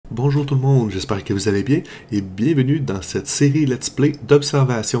bonjour tout le monde, j'espère que vous allez bien et bienvenue dans cette série Let's Play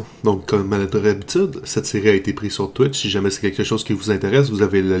d'observation. Donc comme à notre habitude, cette série a été prise sur Twitch. Si jamais c'est quelque chose qui vous intéresse, vous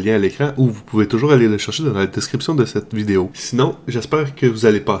avez le lien à l'écran ou vous pouvez toujours aller le chercher dans la description de cette vidéo. Sinon, j'espère que vous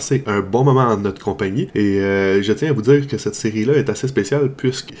allez passer un bon moment en notre compagnie et je tiens à vous dire que cette série-là est assez spéciale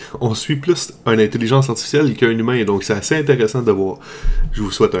puisqu'on suit plus une intelligence artificielle qu'un humain, donc c'est assez intéressant de voir. Je vous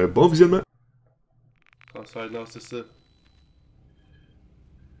souhaite un bon visionnement. Non, c'est ça.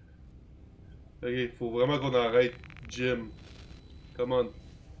 Ok, faut vraiment qu'on arrête, Jim. Come on.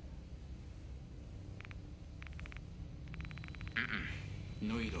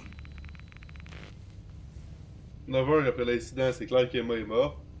 No, you don't. 9 heures après l'incident, c'est clair qu'Emma est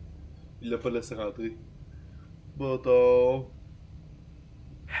mort. Il l'a pas laissé rentrer. Bâtard.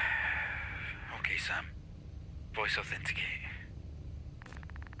 Okay, Sam. Voice authenticate.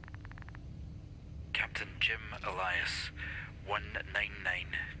 Captain Jim Elias,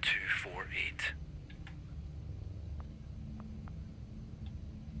 199248.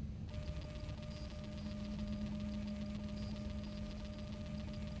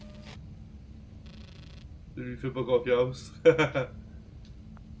 Je lui fais pas confiance. Don't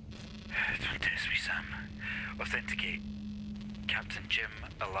test me, Sam. Authenticate. Captain Jim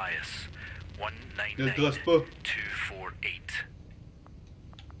Elias, Je le trosse pas. 199248.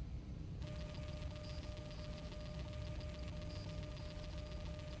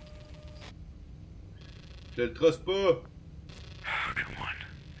 Je le trosse pas. Oh, come on.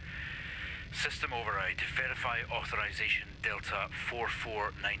 System override. Verify authorization Delta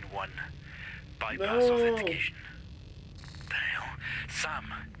 4491. Bypass No. authentication. The hell?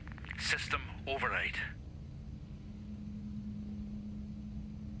 Sam. System override.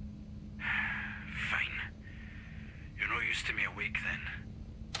 Fine. You're not used to me awake then.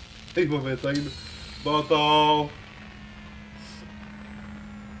 Il va m'éteindre. Bâtard.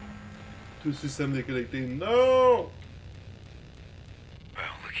 Tout système déconnecté. Non!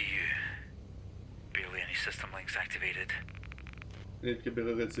 Well, look at you. Barely any system links activated. Rien de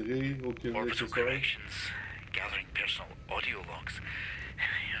caméra retirée, aucune Orbital accessoire. corrections. Gathering personal audio logs.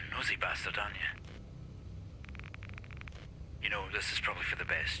 You're a nosy bastard, aren't you? You know, this is probably for the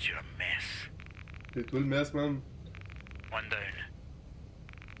best. You're a mess. C'est toi le mess, man. One down.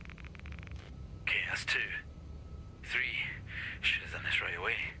 Okay, that's 2. 3. Should have done this right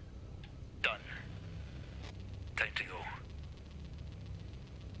away. Done. Time to go.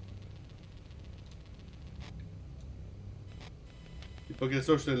 C'est pas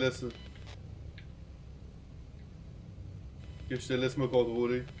question que je te laisse. Que je te laisse me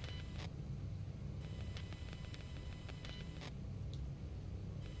contrôler.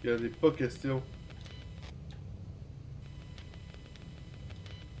 Il y en a pas question.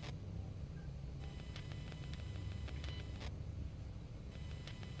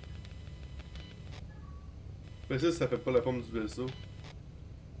 Mais ça fait pas la forme du vaisseau.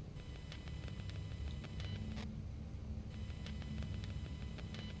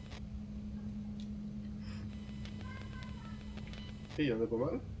 Il y en a pas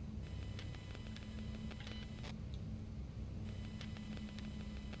mal.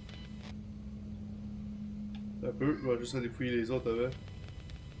 Un peu, je vais juste aller fouiller les autres avant.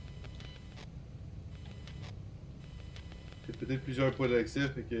 J'ai peut-être plusieurs points d'accès,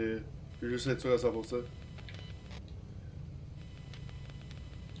 fait que je vais juste être sûr à 100%.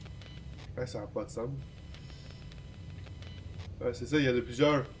 Ah, ça n'a pas de sens. Ah, c'est ça, il y en a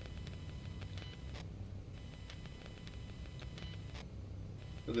plusieurs.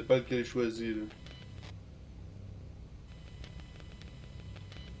 Ça dépend lequel est choisi, là.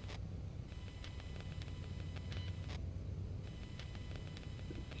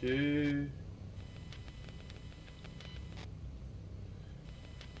 Ok.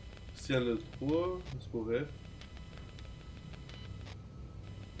 S'il y en a 3, c'est pour vrai.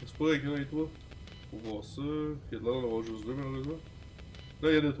 C'est pas avec un et 3. Faut voir ça. Il y a de l'air d'en avoir juste 2 malheureusement. Non,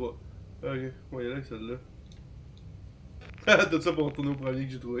 il y en a 3. Ah, ok, on va y aller avec celle-là. Tout ça pour retourner au premier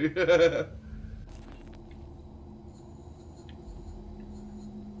que j'ai trouvé.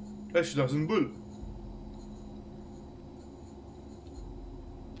 Ah, je suis dans une boule.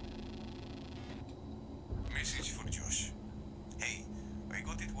 Message for Josh. Hey, I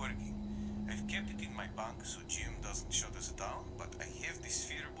got it working. I've kept it in my bank so Jim doesn't shut us down, but I have this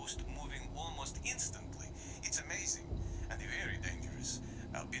sphere boost moving almost instantly. It's amazing and very dangerous.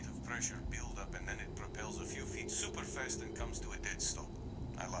 A bit of pressure build up and then it propels a few feet super fast and comes to a dead stop.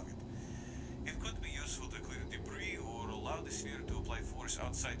 I love it. It could be useful to clear debris or allow the sphere to apply force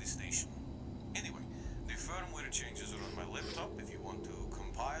outside the station. Anyway, the firmware changes are on my laptop if you want to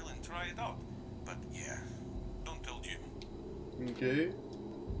compile and try it out. But yeah, don't tell Jim. Ok.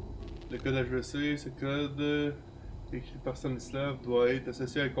 Le code HEC, ce code écrit par Stanislav doit être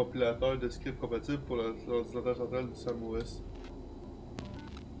associé à un compilateur de script compatible pour l'ordinateur central du SAMOS.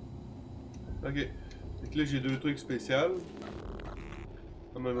 Ok. Donc là, j'ai deux trucs spéciaux.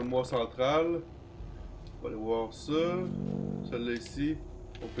 Dans ma mémoire centrale. On va aller voir ça. Celle-là ici.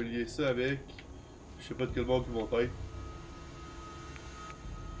 On peut lier ça avec. Je sais pas de quel bord ils vont être.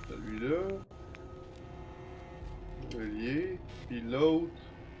 Celui-là. On va lier. Puis l'autre.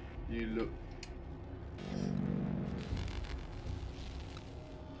 Il est là.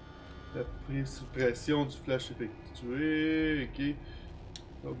 La pression du flash effectué. Ok.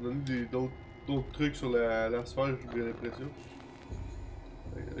 Donc, on a mis d'autres trucs sur la sphère, j'ai l'impression.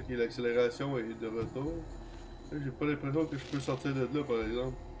 Ok, l'accélération est de retour. J'ai pas l'impression que je peux sortir de là, par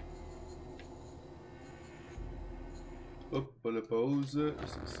exemple. Hop, pas la pause.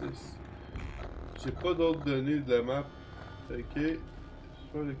 J'ai pas d'autres données de la map. Ok.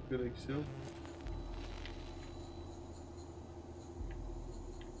 Je vais faire la connexion.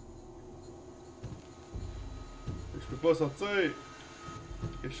 Je peux pas sortir.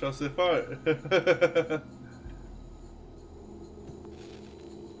 Qu'est-ce que je suis censé faire?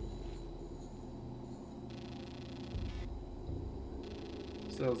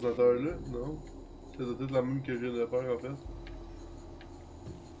 Cet ordinateur-là? Non. C'est peut-être la même que je viens de faire en fait.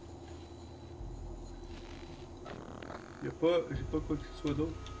 J'ai pas quoi que ce soit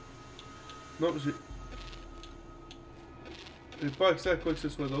d'autre. Non, j'ai pas accès à quoi que ce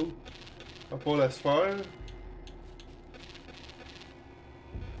soit d'autre. À part la sphère.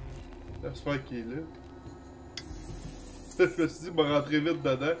 La sphère qui est là. Je me suis dit, je vais rentrer vite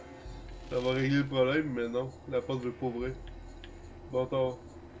dedans. Ça va régler le problème, mais non. La porte veut pas ouvrir. Bon tard.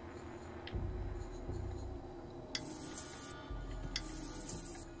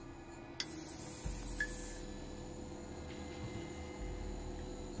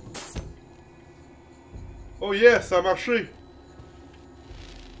 Oh yes, ça a marché!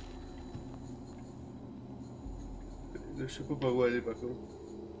 Là, je sais pas par où aller par contre.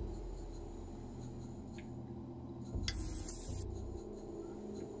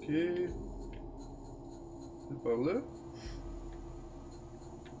 Ok. C'est par là.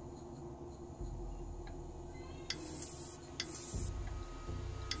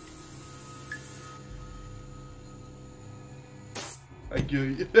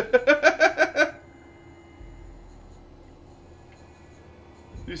 Aïe.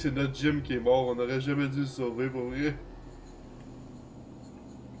 Lui, c'est notre Jim qui est mort. On aurait jamais dû le sauver pour vrai.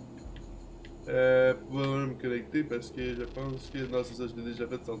 Pouvoir me connecter parce que je pense que. Non, c'est ça, je l'ai déjà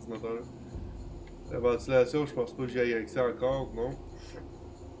fait cet ordinateur. La ventilation, je pense pas que j'y aille accès encore, non.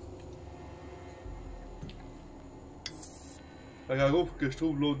 En gros, faut que je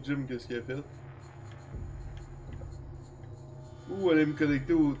trouve l'autre Jim, qu'est-ce qu'il a fait. Ou aller me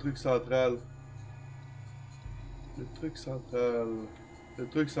connecter au truc central. Le truc central. Le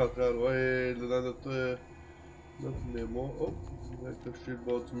truc central, ouais, dans notre mémoire. Oh, on va accrocher le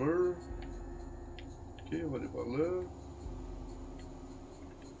bord du mur. Ok, on va aller par là.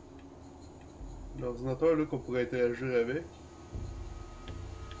 L'ordinateur là qu'on pourrait interagir avec.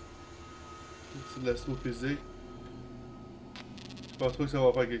 C'est de l'astrophysique. Je pense pas que ça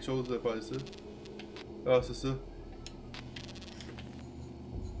va faire quelque chose de faire ça. Ah, c'est ça.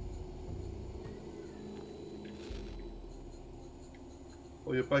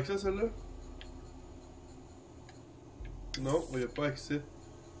 Oh, y'a pas accès à celle-là? Non, y'a pas accès.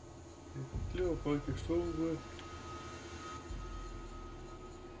 Et là, on va falloir que je trouve.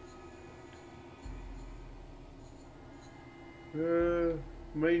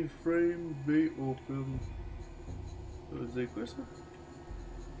 Mainframe B open. Ça veut dire quoi ça?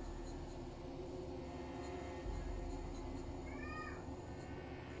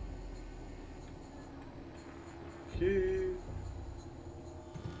 Ok.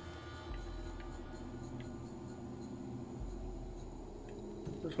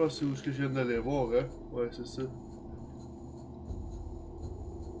 Je pense que c'est où je viens d'aller voir, hein? Ouais, c'est ça.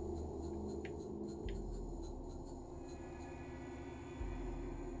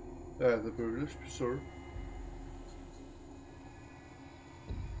 Ah, t'as peu là, je suis plus sûr.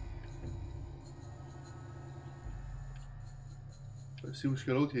 C'est où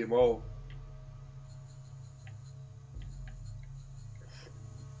que l'autre il est mort.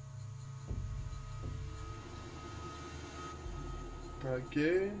 Ok.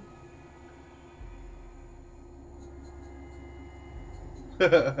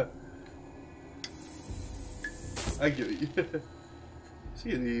 Aïe.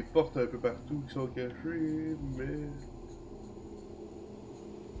 Il y a des portes un peu partout qui sont cachées, mais...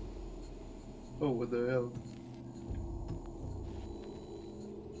 Oh, what the hell.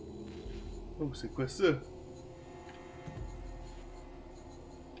 Oh, c'est quoi ça?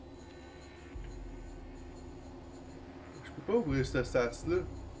 Je peux pas ouvrir ce sas-là.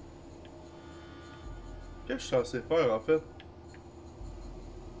 Qu'est-ce que je suis censé faire, en fait?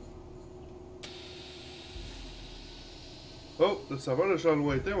 Oh, le serveur de champ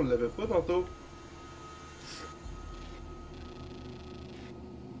lointain, on l'avait pas tantôt.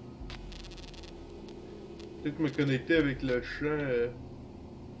 Peut-être me connecter avec le champ.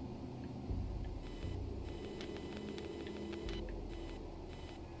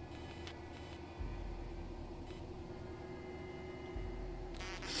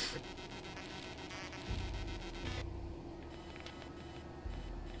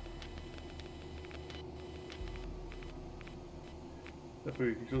 Ça peut y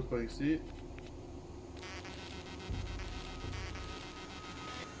avoir quelque chose par ici.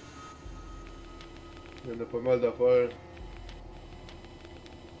 Il y en a pas mal d'affaires.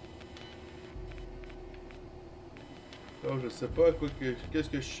 Oh, je sais pas à quoi que. Qu'est-ce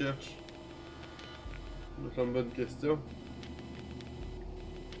que je cherche? C'est une bonne question.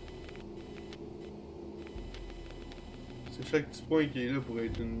 C'est chaque petit point qui est là pour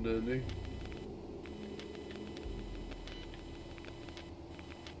être une donnée.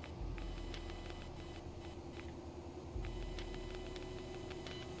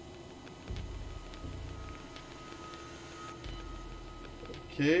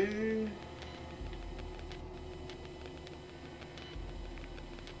 Ok.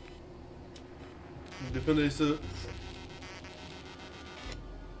 Définir ça.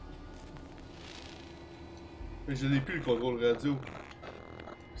 Mais je n'ai plus le contrôle radio.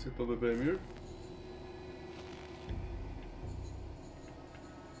 C'est pas bien mieux.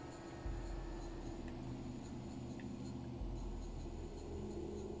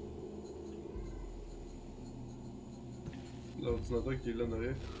 L'ordinateur qui est là en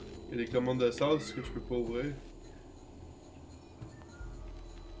arrière. Il y a des commandes de salle, ce que je peux pas ouvrir.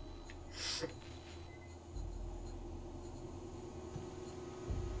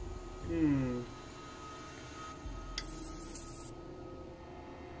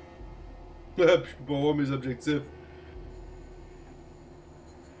 Puis je peux pas voir mes objectifs.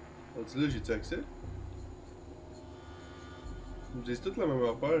 Donc là, j'ai-tu accès? Ils me disent toutes la même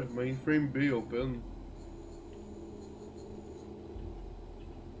affaire. Mainframe B open.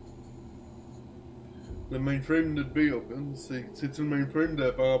 Le mainframe de B open. C'est-tu le mainframe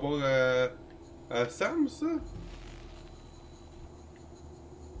de, par rapport à Sam, ça?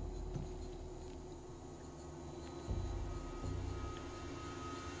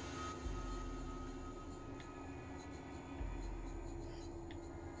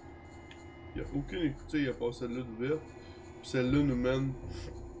 Il n'y a aucune écoutille à part celle-là d'ouverte. Puis celle-là nous mène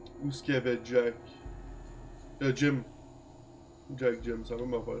où ce qu'il y avait Jack. Jim. Jack Jim, ça va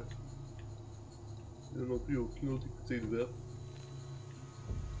m'affaire. Il n'y a non plus aucune autre écoutille ouverte.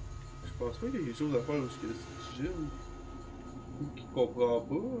 Je pense pas qu'il y a quelque chose à faire où c'est Jim. Ou qu'il comprend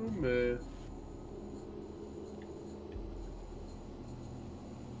pas, hein, mais.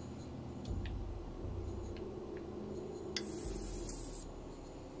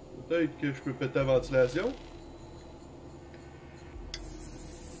 Peut-être que je peux péter la ventilation.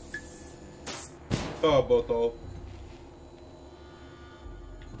 Ah, bâtard.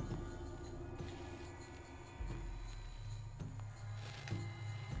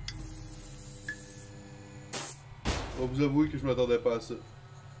 Je vais vous avouer que je m'attendais pas à ça.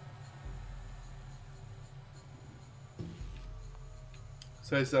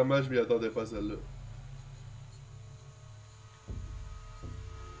 Sincèrement, je m'y attendais pas à celle-là.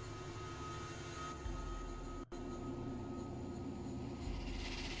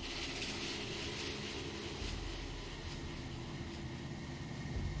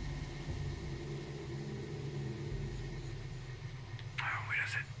 Where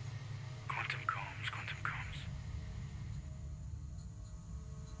is it? Quantum comms, quantum comms.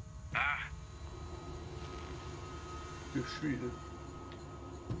 Ah! Que je suis là.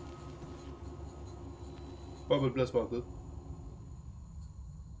 Pas bonne place pour tout.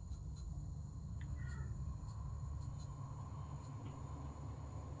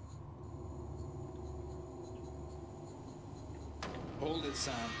 Hold it,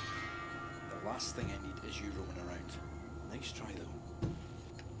 Sam. The last thing I need is you roaming around. Nice try, though.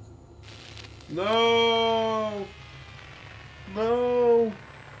 Non! Non!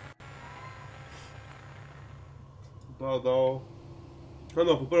 Pardon. Ah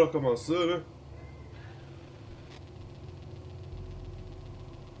non, faut pas recommencer ça, là.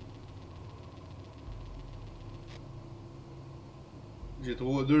 J'ai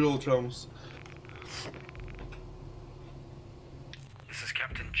deux autres chances. This is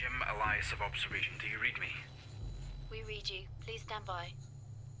Captain Jim Elias of Observation. Do you read me? We read you. Please stand by.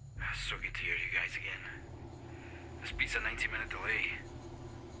 So good to hear you guys again. This beats a 90-minute delay.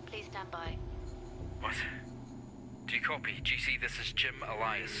 Please stand by. What? Do you copy? GC, this is Jim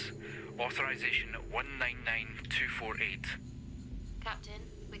Elias. Authorization 199248. Captain,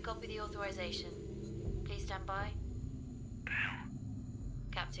 we copy the authorization. Please stand by. The hell?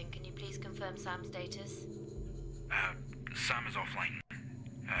 Captain, can you please confirm Sam's status? Sam is offline.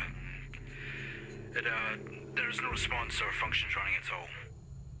 There is no response or functions running at all.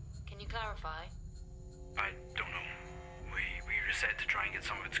 Can you clarify? I don't know. We reset to try and get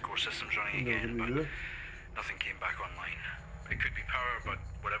some of its core systems running again, but nothing came back online. It could be power, but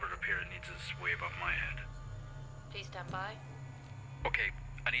whatever repair it needs is way above my head. Please stand by. Okay,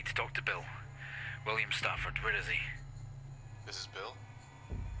 I need to talk to Bill. William Stafford, where is he? This is Bill.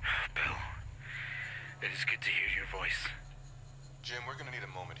 Bill, it is good to hear your voice. Jim, we're gonna need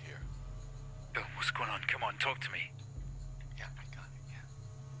a moment here. Bill, what's going on? Come on, talk to me. Yeah, I got it, yeah.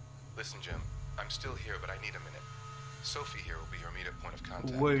 Listen, Jim, I'm still here, but I need a minute. Sophie here will be your immediate point of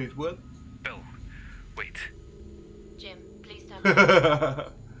contact. Wait, what? Bill, wait. Jim, please stand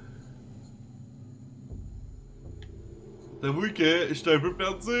by. T'avoues que j'étais un peu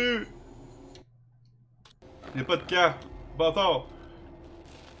perdu. Y'a pas de carte. Bâtard.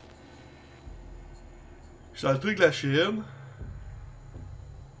 J'suis dans le truc de la Chine.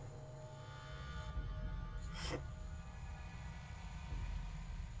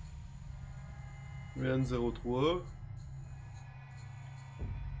 UN03.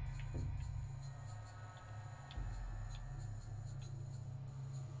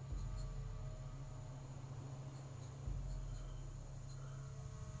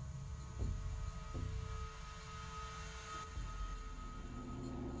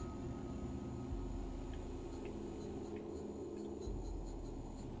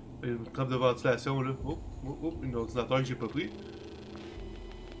 Une trappe de ventilation là. Oh, oh, oh, un ordinateur que j'ai pas pris.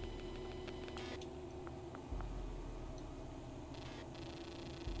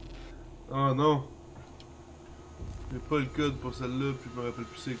 Oh non! J'ai pas le code pour celle-là, puis je me rappelle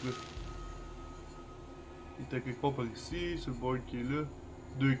plus c'est quoi. Il était quelque part par ici, sur le board qui est là.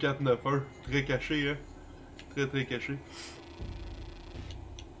 2491. Très caché, hein? Très très caché.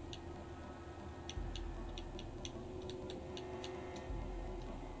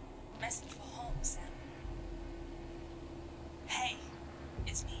 Message for home, Sam. Hey,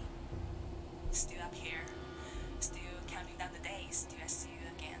 it's me. Still up here. Still counting down the days till I see you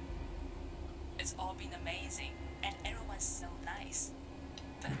again. It's all been amazing, and everyone's so nice.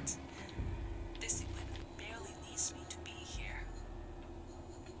 But discipline barely needs me to be here.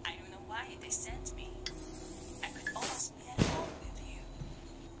 I don't know why they sent me. I could almost be at home with you.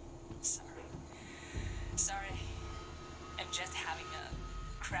 Sorry. Sorry. I'm just having a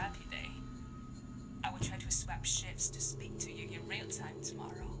crappy day. I will try to swap shifts to speak to you in real time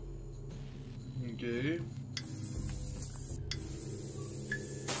tomorrow. Ok.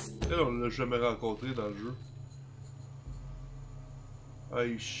 Elle, on l'a jamais rencontré dans le jeu.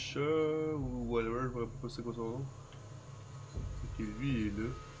 Aisha ou whatever, je me rappelle pas c'est quoi son nom. Ok, lui il est là.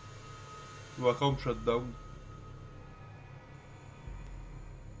 Welcome shutdown.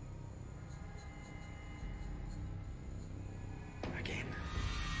 Again.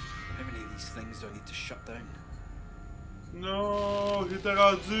 How many of these things do I need to shut down? Non, j'étais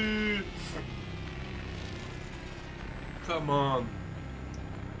rendu. Come on.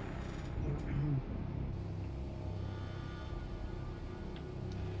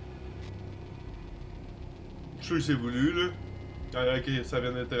 Je suis sûr que c'est voulu là. Alors que ça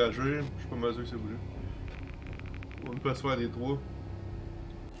vient d'interagir, je suis pas mal sûr que c'est voulu. On me fasse faire les trois.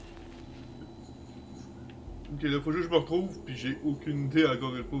 Ok, là faut juste que je me retrouve, puis j'ai aucune idée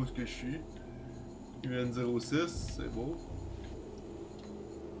encore une fois où est-ce que je suis. UN06, c'est beau.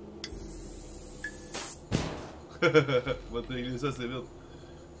 On va te régler ça assez vite.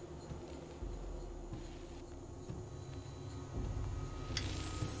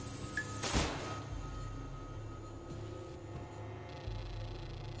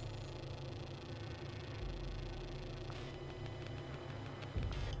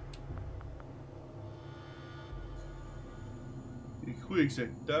 Écrou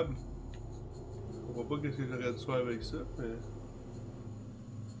exécutable. Je comprends pas qu'est-ce que j'aurais dû faire avec ça, mais...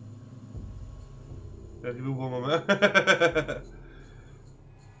 Arrivé au bon moment.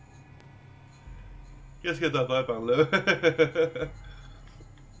 Qu'est-ce que t'as à faire par là?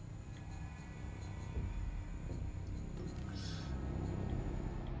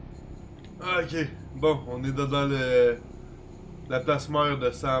 Ok, bon, on est dans la place mère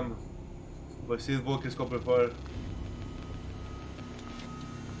de Sam. On va essayer de voir qu'est-ce qu'on peut faire.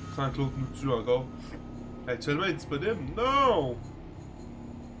 Sans que l'autre nous tue encore. Actuellement indisponible? Non!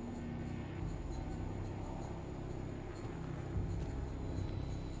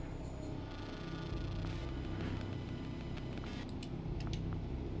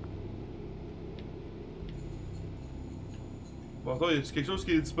 Bon, attends, y a-t-il quelque chose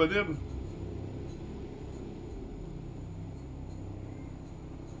qui est disponible?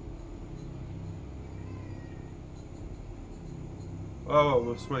 Ah, ouais,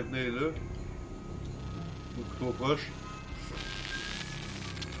 on va se maintenir là. Beaucoup trop proche.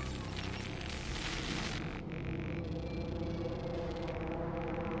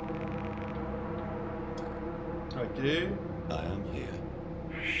 Ok. I am here.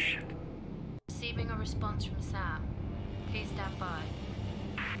 Shit. Receiving a response from Sam. Please stand by.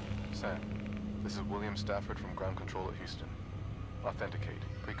 Sam, this is William Stafford from Ground Control at Houston. Authenticate,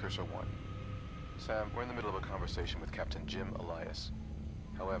 Precursor 1. Sam, we're in the middle of a conversation with Captain Jim Elias.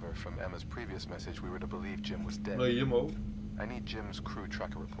 However, from Emma's previous message, we were to believe Jim was dead. Ouais, il est mort. I need Jim's crew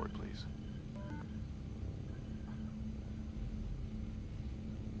tracker report, please.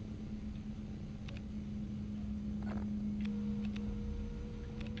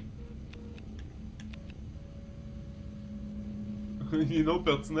 Il est non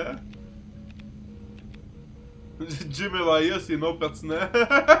pertinent. Jim Elias, il est non pertinent.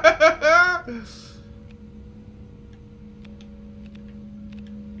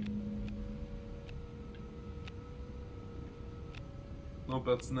 Non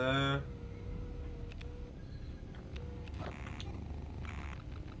pertinent.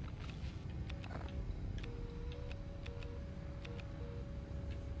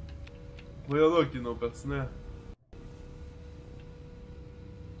 Voyons là qu'il est non pertinent.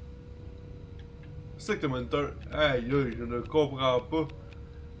 C'est ça que le moniteur. Aïe aïe, je ne comprends pas.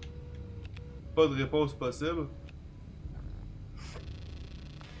 Pas de réponse possible.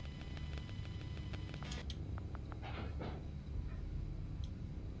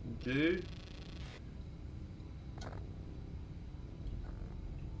 Ok.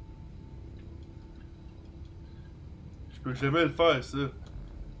 Je peux jamais le faire, ça.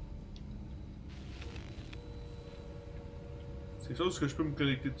 C'est quelque chose que je peux me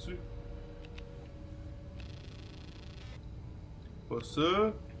connecter dessus. Pas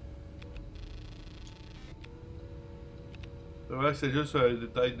ça. C'est vrai que c'est juste un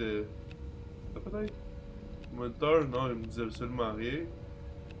détail de. Ah, peut-être. Moniteur, non, il me dit absolument rien.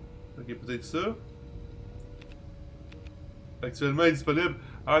 Ok, peut-être ça. Actuellement indisponible.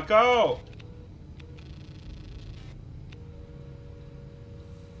 Encore!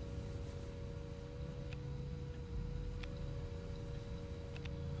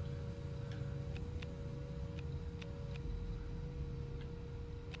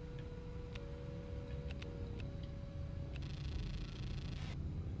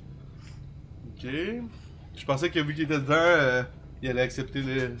 Ok. Je pensais que vu qu'il était dedans, il allait accepter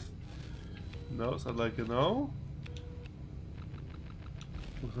les... Non, ça a l'air que non.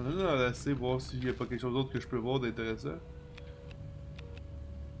 On va aller dans la C, voir s'il n'y a pas quelque chose d'autre que je peux voir d'intéressant.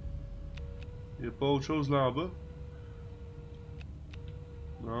 Il n'y a pas autre chose là en bas?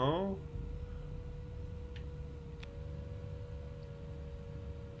 Non.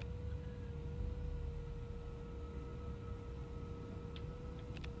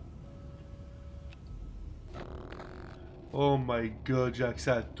 Oh my god, j'ai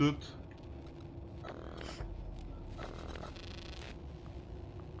accès à tout.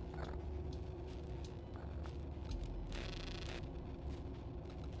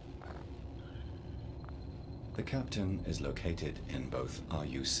 The captain is located in both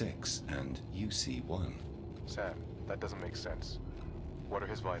RU6 and UC1. Sam, that doesn't make sense. What are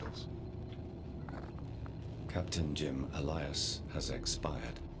his vitals? Captain Jim Elias has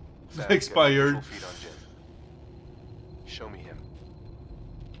expired. Sam, Expired. Get a visual feed on Jim. Show me him.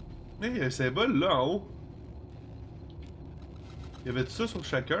 Mais il y a un symbole là en haut. Y avait-tu ça sur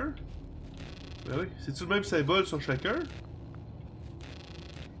chacun? Ben oui, c'est-tu le même symbole sur chacun?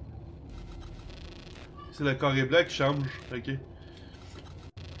 C'est le carré blanc qui change, ok.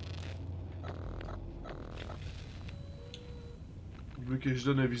 Je veux que je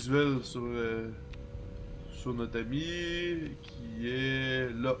donne un visuel sur notre ami qui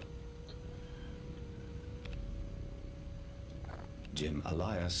est là. Jim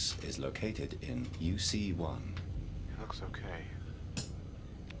Elias is located in UC1. He looks okay.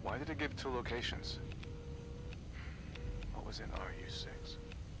 Why did it give 2 locations? What was in RU6?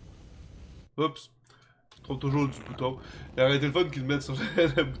 Oups. Je trouve toujours du bouton. Il aurait été le fun qu'ils mettent sur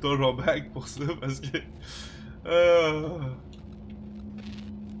le bouton genre back pour ça parce que.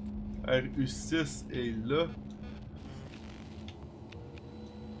 RU6 est là.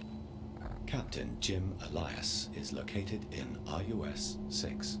 Captain Jim Elias is located in RUS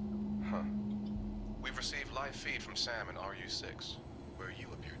 6. Huh. We've received live feed from Sam in RU6, where you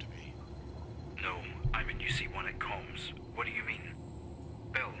appear to be. No, I'm in UC1 at comms. What do you mean?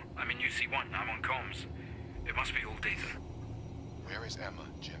 Bill, I'm in UC1, I'm on comms. It must be old data. Where is Emma,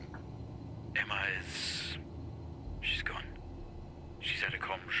 Jim? Emma is... she's gone. She's out of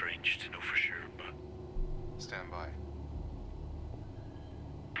comms range to know for sure, but... Stand by.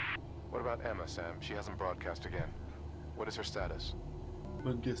 What about Emma, Sam? She hasn't broadcast again. What is her status?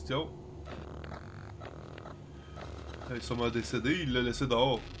 Bonne question. Elle est sûrement décédée, il l'a laissé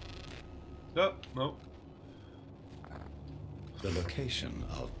dehors. Ah, non. The location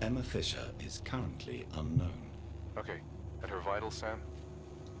of Emma Fisher is currently unknown. Okay. And her vitals, Sam?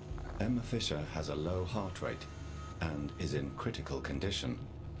 Emma Fisher has a low heart rate and is in critical condition.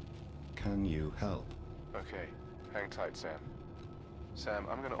 Can you help? Okay. Hang tight, Sam. Sam,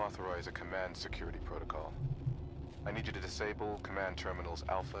 I'm going to authorize a command security protocol. I need you to disable command terminals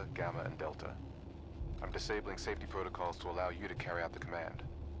Alpha, Gamma, and Delta. I'm disabling safety protocols to allow you to carry out the command.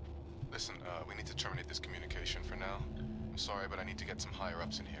 Listen, we need to terminate this communication for now. I'm sorry, but I need to get some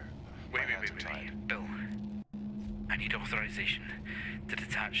higher-ups in here. Wait. Bill. I need authorization to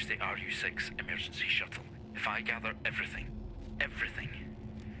detach the RU6 emergency shuttle. If I gather everything,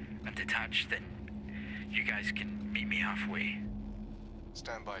 and detach, then you guys can meet me halfway.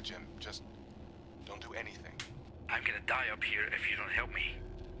 Stand by, Jim. Just don't do anything. I'm gonna die up here if you don't help me.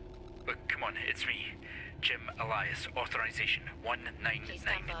 Look, come on, it's me. Jim Elias, authorization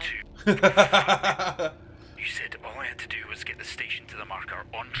 1992. You said all I had to do was get the station to the marker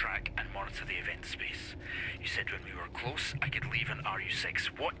on track and monitor the event space. You said when we were close, I could leave in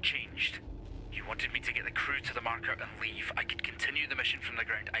RU6. What changed? You wanted me to get the crew to the marker and leave. I could continue the mission from the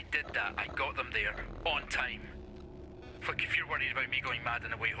ground. I did that. I got them there on time. Look, if you're worried about me going mad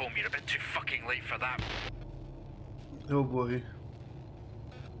on the way home, you're a bit too fucking late for that. Oh boy.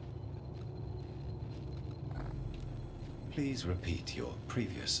 Please repeat your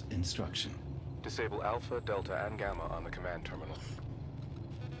previous instruction. Disable Alpha, Delta, and Gamma on the command terminal.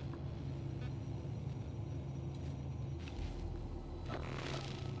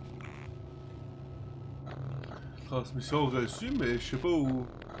 Transmission reçue, mais je sais pas où.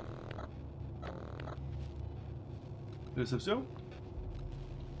 Réception?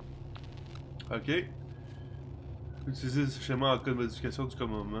 Ok. Utiliser ce schéma en cas de modification du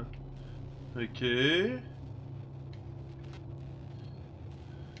commandement. Ok.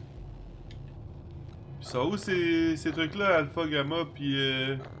 Pis ça où ces trucs-là, alpha, gamma, pis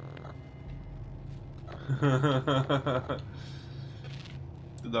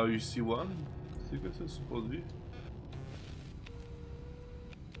C'est dans UC1? C'est quoi ça, ce produit?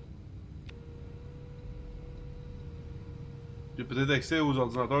 J'ai peut-être accès aux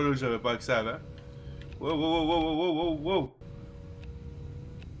ordinateurs là, que j'avais pas accès avant. Wow.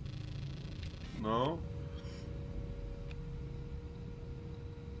 Non.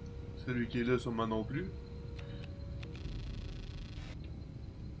 Celui qui est là, sûrement non plus.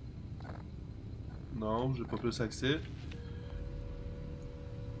 Non, j'ai pas plus accès.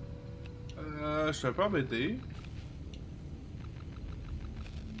 Je suis un peu embêté.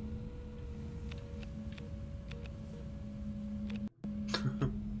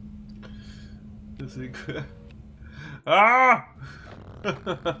 C'est quoi? Ah!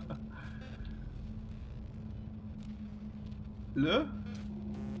 Là?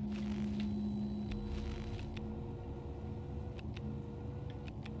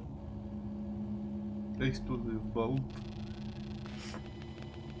 Explosive bolt.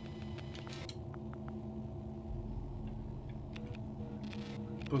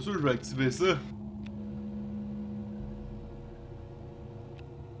 Pas sûr que je vais activer ça.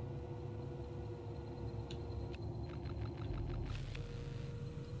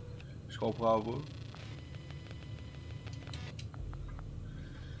 Je comprends pas.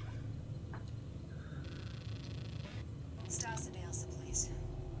 Stas and Ailsa, please.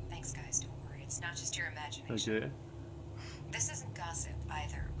 Thanks, guys. Don't worry. It's not just your imagination. Okay. This isn't gossip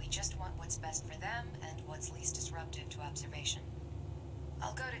either. We just want what's best for them and what's least disruptive to observation.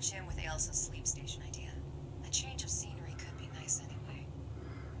 I'll go to Jim with Ailsa's sleep station idea. A change of scenery could be nice anyway.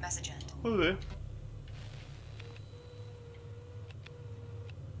 Message end. Ouais.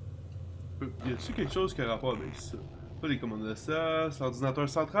 Y a-t-il quelque chose qui a rapport avec ça? Pas les commandes de ça, c'est l'ordinateur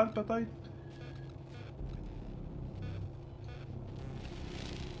central peut-être?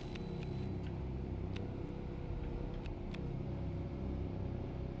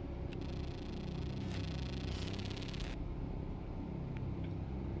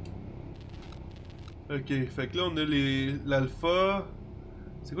 Ok, fait que là on a l'alpha.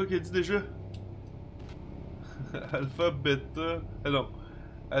 C'est quoi qu'il a dit déjà? Alpha, bêta... Ah non.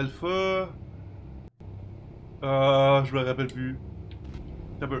 Alpha... Ah, je me rappelle plus.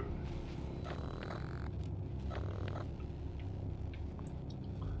 Un peu.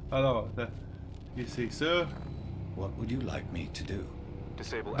 Alors, attends. Et c'est ça. What would you like me to do?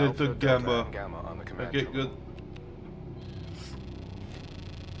 Disable Delta, alpha, gamma. delta, and gamma on the command Ok, terminal. good.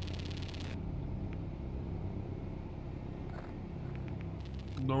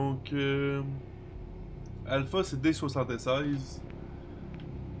 Donc, Alpha, c'est D76.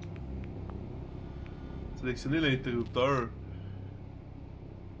 Sélectionnez l'interrupteur.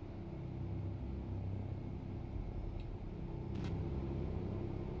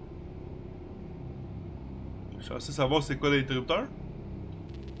 Je suis censé savoir c'est quoi l'interrupteur?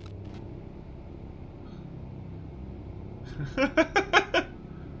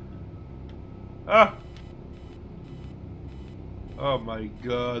 Ah! Oh my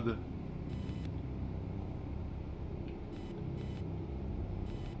god.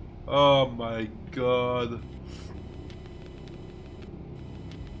 Oh my god.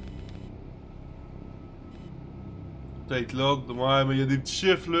 Peut-être l'ordre. Ouais, mais il y a des petits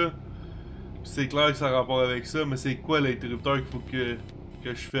chiffres là. C'est clair que ça a rapport avec ça, mais c'est quoi l'interrupteur qu'il faut que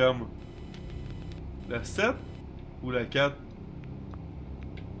je ferme? La 7 ou la 4?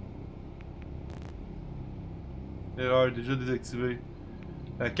 Erreur déjà désactivée.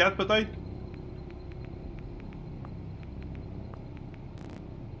 La 4 peut-être?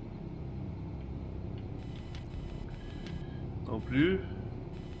 Non plus.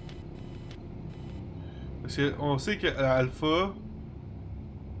 Parce qu'on sait que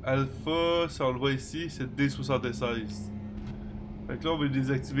Alpha, si on le voit ici, c'est D76. Fait que là, on va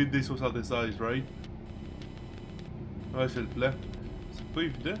désactiver D76, right? Ouais, c'est le plan. C'est pas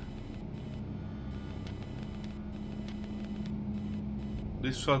évident.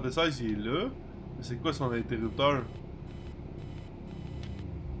 D76, il est là. Mais c'est quoi son interrupteur?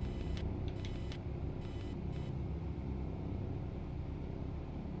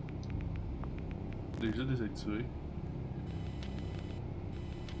 Déjà désactivé.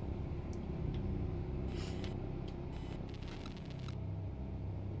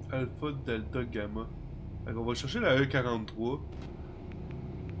 Alpha, delta, gamma. Fait qu'on va chercher la E43.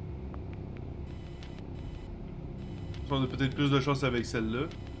 On a peut-être plus de chance avec celle-là.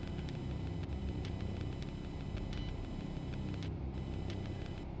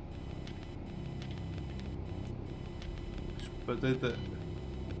 Je suis peut-être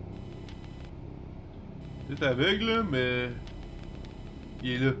aveugle, là, mais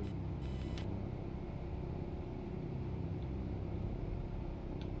il est là.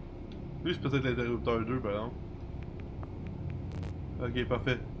 Lui, c'est peut-être l'interrupteur 2, par exemple. Ok,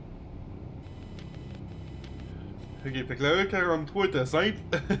 parfait. Ok, fait que la E43 était simple.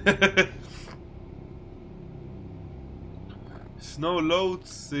 Sinon, l'autre,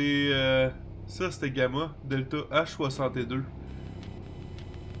 c'est... ça, c'était gamma. Delta H62.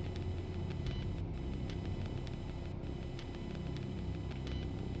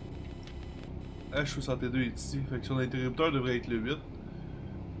 H62 est ici. Fait que son interrupteur devrait être le 8.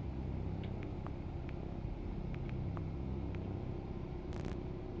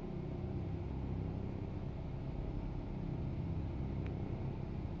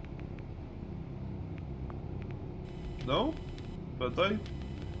 Non? Peut-être?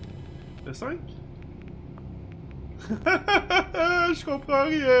 Le 5? Je comprends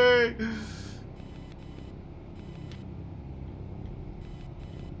rien!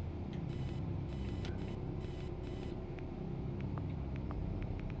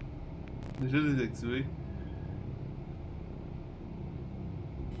 Déjà désactivé.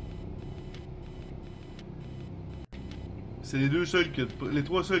 C'est les deux seuls que les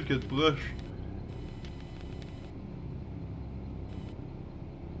trois seuls que de proches.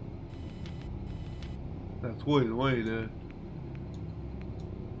 La 3 est loin là.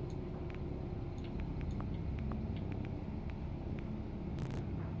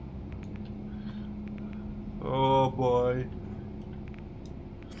 Oh boy.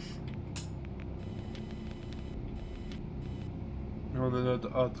 On a notre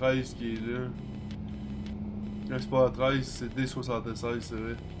A13 qui est là. Non, c'est pas A13, c'est D76, c'est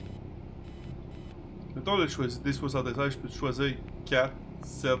vrai. Mettons, on a choisi D76, je peux choisir 4,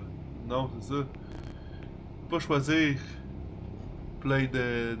 7. Non, c'est ça. Je peux pas choisir plein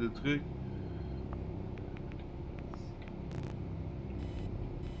de trucs.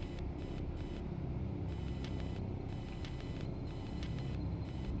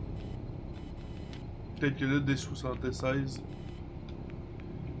 Peut-être que là, D76.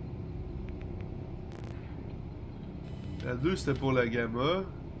 La 2 c'était pour la gamma.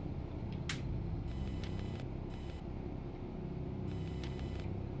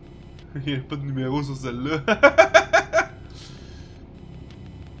 Il n'y a pas de numéro sur celle-là.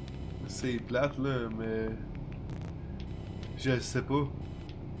 C'est plate là, mais... Je sais pas.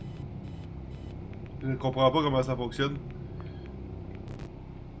 Je ne comprends pas comment ça fonctionne.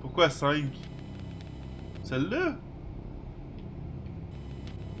 Pourquoi 5? Celle-là?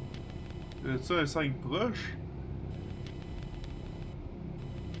 As-tu un 5 proche?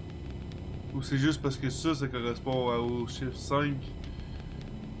 Ou c'est juste parce que ça correspond au chiffre 5?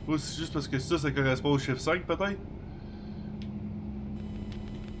 Ou c'est juste parce que ça correspond au chiffre 5 peut-être?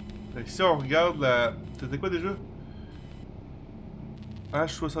 Fait que si on regarde la... C'était quoi déjà?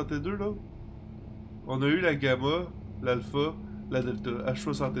 H62 là? On a eu la gamma, l'alpha, la delta.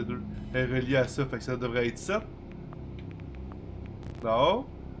 H62 est reliée à ça, fait que ça devrait être 7. Non.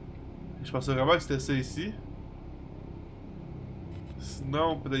 Je pensais vraiment que c'était ça ici.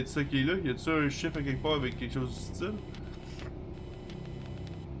 Sinon, peut-être ça qui est là. Y a-tu un chiffre à quelque part avec quelque chose du style?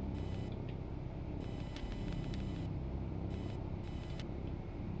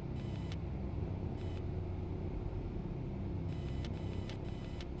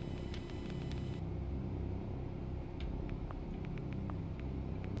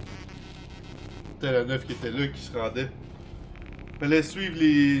 C'était la 9 qui était là qui se rendait. Fallait suivre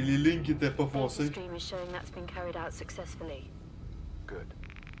les lignes qui étaient pas foncées. Stream is showing that's been carried out successfully. Good.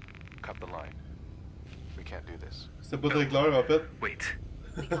 Cut the line. We can't do this. C'était pas très clair en fait. Wait.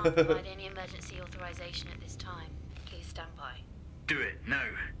 We can't provide any emergency authorization at this time. Please stand by. Do it now.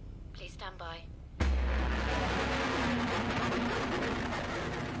 Please stand by.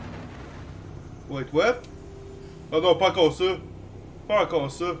 Wait, what? Oh non, pas encore ça. Pas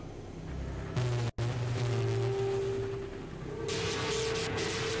encore ça.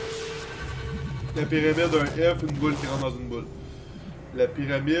 La pyramide, un F, une boule qui rentre dans une boule. La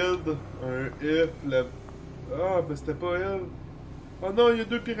pyramide, un F, la... Ah, mais c'était pas elle. Oh non, il y a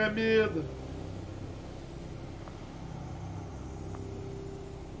deux pyramides.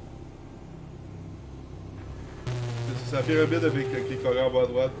 C'est la pyramide avec les colères en bas à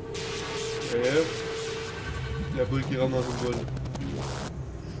droite. Un F, la boule qui rentre dans une boule.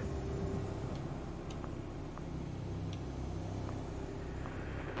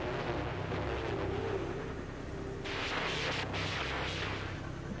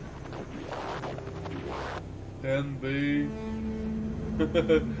 NB.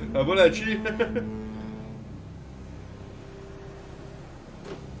 Ah bon la chi.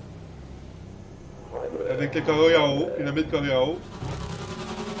 Avec le carré en haut, pyramide carré en haut.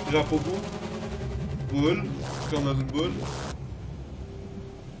 Drapeau bout. Boule. Qui rentre dans une boule.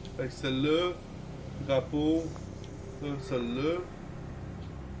 Avec celle-là. Drapeau. Ça, celle-là.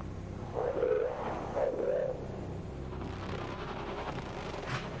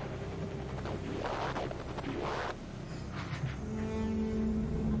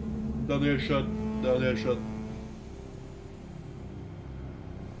 Dernier shot. Dernier shot.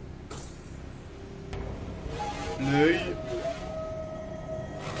 L'œil.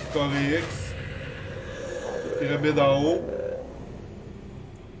 Carré X. Pyramide en haut.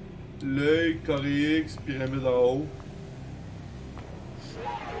 L'œil, carré X, pyramide en haut.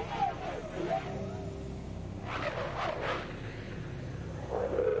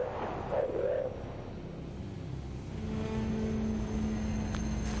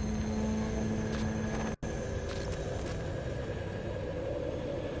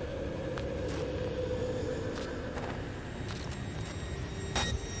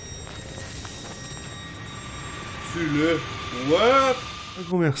 Le what? Un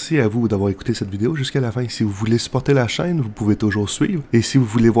gros merci à vous d'avoir écouté cette vidéo jusqu'à la fin. Si vous voulez supporter la chaîne, vous pouvez toujours suivre. Et si vous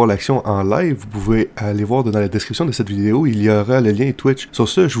voulez voir l'action en live, vous pouvez aller voir dans la description de cette vidéo, il y aura le lien Twitch. Sur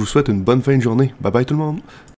ce, je vous souhaite une bonne fin de journée. Bye bye tout le monde!